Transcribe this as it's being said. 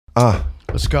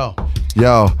Let's go.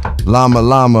 Yo, Llama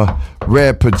Llama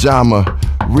Red Pajama.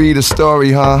 Read a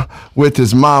story, huh? With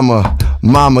his mama.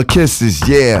 Mama kisses,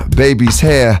 yeah, baby's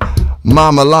hair.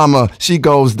 Mama Llama, she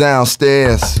goes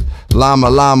downstairs. Llama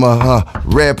Llama,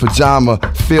 red pajama,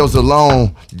 feels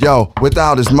alone. Yo,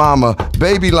 without his mama.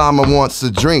 Baby Llama wants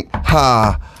a drink,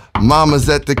 ha. Mama's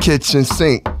at the kitchen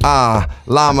sink,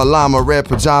 Llama Llama Red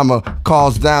Pajama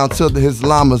calls down to his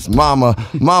llama's mama.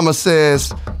 Mama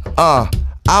says,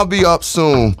 I'll be up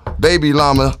soon. Baby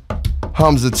Llama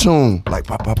hums a tune like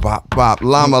pop, pop, pop, pop.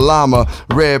 Llama Llama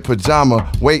Red Pajama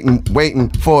waiting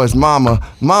for his mama.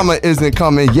 Mama isn't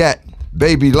coming yet.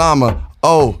 Baby Llama,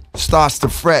 starts to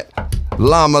fret.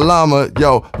 Llama Llama,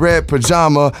 yo, Red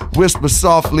Pajama whispers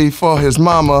softly for his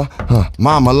mama.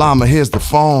 Mama Llama hears the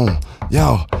phone.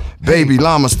 Yo, baby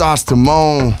Llama starts to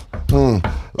moan.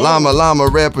 Llama Llama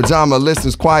Red Pajama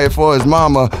listens quiet for his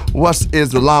mama. What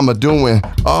is the llama doing?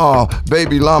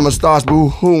 Baby Llama starts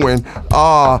boo-hooing.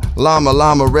 Llama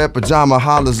Llama Red Pajama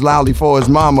hollers loudly for his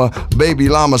mama. Baby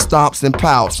Llama stomps and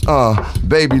pouts.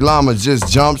 Baby Llama just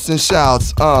jumps and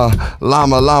shouts.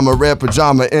 Llama Llama Red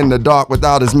Pajama in the dark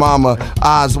without his mama.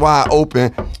 Eyes wide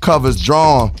open, covers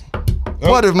drawn.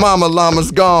 What if Mama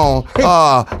Llama's gone?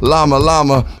 Llama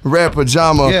Llama Red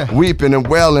Pajama weeping and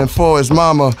wailing for his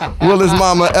mama. Will his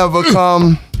mama ever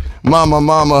come? Mama,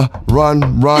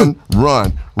 run, run,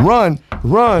 run, run,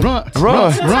 run, run.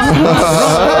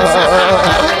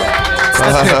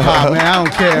 That's hip hop, man. I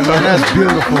don't care, man. That's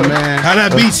beautiful, man. How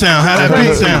that beat sound?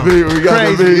 We got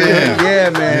Crazy, the beat. man. Yeah,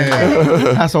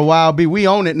 man. That's a wild beat. We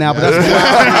own it now, but that's a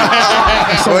wild beat.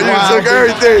 Well, you took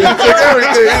everything. You took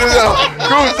everything.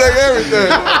 Cruz took everything.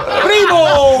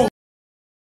 Primo!